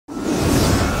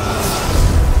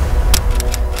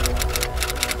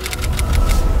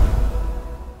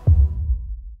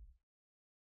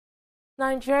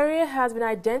Nigeria has been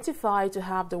identified to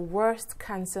have the worst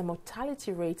cancer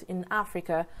mortality rate in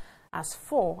Africa, as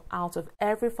 4 out of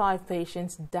every 5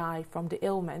 patients die from the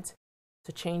ailment.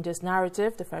 To change this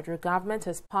narrative, the federal government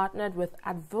has partnered with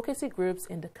advocacy groups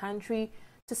in the country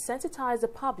to sensitize the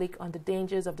public on the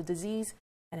dangers of the disease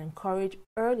and encourage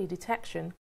early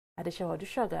detection. Adesha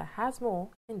Odushoga has more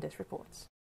in this report.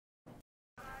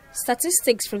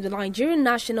 Statistics from the Nigerian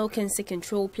National Cancer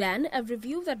Control Plan have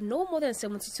revealed that no more than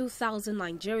 72,000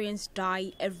 Nigerians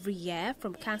die every year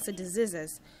from cancer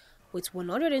diseases, with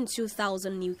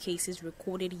 102,000 new cases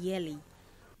recorded yearly.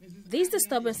 These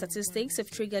disturbing statistics have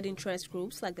triggered interest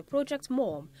groups like the Project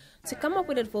MOM to come up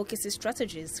with advocacy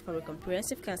strategies for a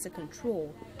comprehensive cancer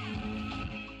control.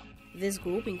 This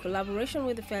group, in collaboration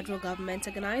with the federal government,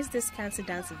 organized this cancer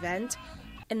dance event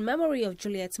in memory of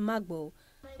Juliet Magbo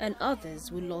and others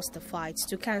who lost the fight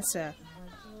to cancer.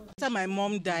 After my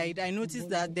mom died, I noticed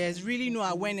that there's really no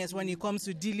awareness when it comes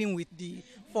to dealing with the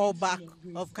fallback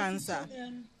of cancer.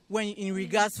 When in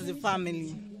regards to the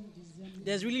family,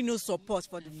 there's really no support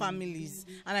for the families.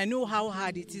 And I know how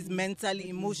hard it is mentally,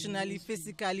 emotionally,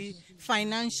 physically,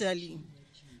 financially.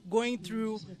 Going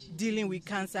through dealing with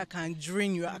cancer can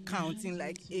drain your account in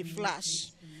like a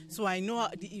flash. So I know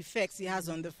the effects it has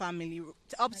on the family.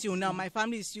 Up till now, my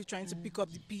family is still trying to pick up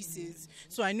the pieces.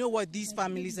 So I know what these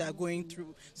families are going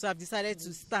through. So I've decided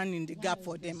to stand in the gap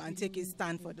for them and take a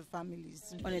stand for the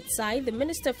families. On its side, the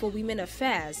Minister for Women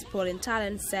Affairs, Paul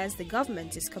Ntalan, says the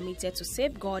government is committed to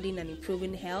safeguarding and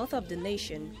improving health of the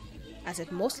nation as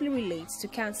it mostly relates to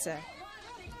cancer.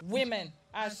 Women,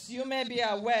 as you may be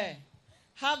aware,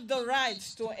 have the right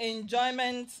to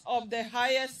enjoyment of the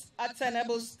highest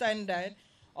attainable standard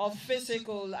of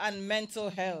physical and mental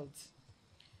health.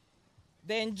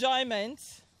 The enjoyment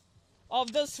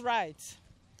of this right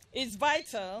is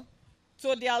vital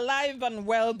to their life and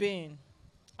well-being.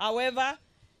 However,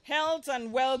 health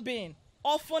and well-being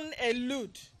often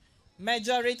elude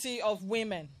majority of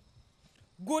women.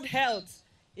 Good health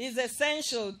is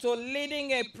essential to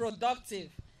leading a productive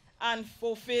and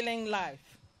fulfilling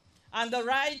life, and the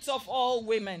right of all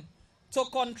women to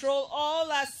control all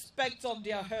aspects of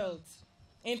their health,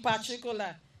 in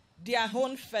particular, their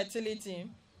own fertility,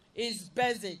 is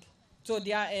basic to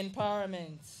their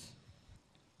empowerment.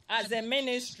 As a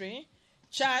ministry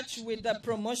charged with the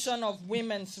promotion of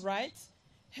women's rights,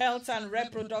 health and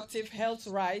reproductive health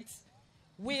rights,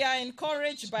 we are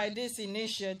encouraged by this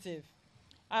initiative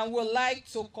and would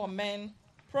like to commend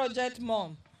Project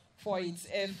MOM for its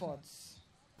efforts.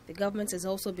 The government has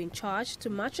also been charged to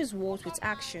match its words with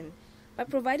action by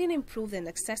providing improved and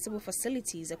accessible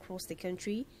facilities across the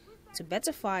country to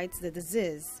better fight the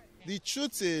disease. The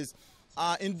truth is,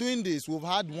 in doing this, we've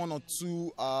had one or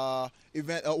two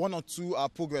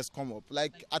progress come up.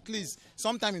 Like at least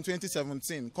sometime in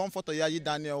 2017, Comfort Oyayi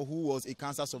Daniel, who was a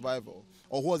cancer survivor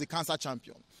or who was a cancer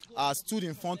champion, stood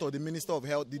in front of the Minister of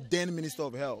Health, the then Minister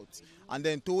of Health, and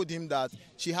then told him that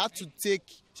she had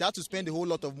to spend a whole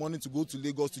lot of money to go to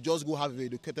Lagos to just go have a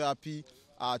radiotherapy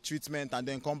treatment and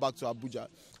then come back to Abuja.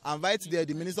 And right there,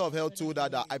 the Minister of Health told her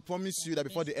that I promise you that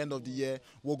before the end of the year,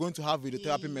 we're going to have a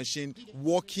radiotherapy machine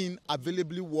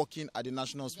availably working at the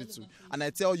National Hospital. And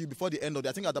I tell you, before the end of the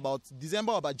year, I think at about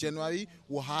December or about January,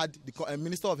 we had the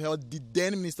Minister of Health, the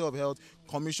then Minister of Health,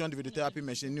 commissioned the radiotherapy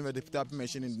machine, new radiotherapy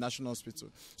machine in the National Hospital.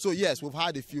 So yes, we've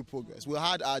had a few progress. We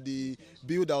had the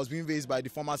bill that was being raised by the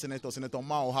former Senator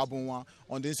Mao Habunwa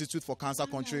on the Institute for Cancer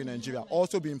Control in Nigeria,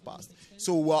 also being passed.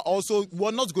 So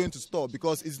we're not going to stop,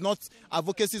 because it's not,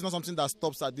 advocacy is not something that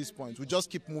stops at this point. We just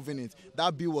keep moving it.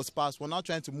 That bill was passed. We're now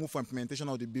trying to move for implementation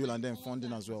of the bill and then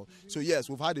funding as well. So yes,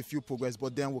 we've had a few progress,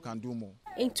 but then we can do more.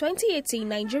 In 2018,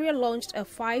 Nigeria launched a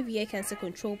 5-year cancer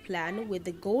control plan with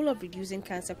the goal of reducing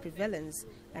cancer prevalence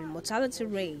and mortality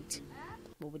rate.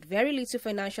 But with very little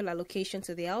financial allocation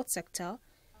to the health sector,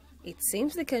 it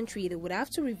seems the country would have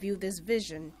to review this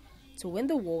vision to win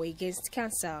the war against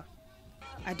cancer.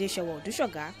 Adesha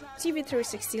Odushoga, TV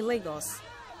 360 Lagos,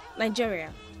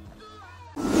 Nigeria.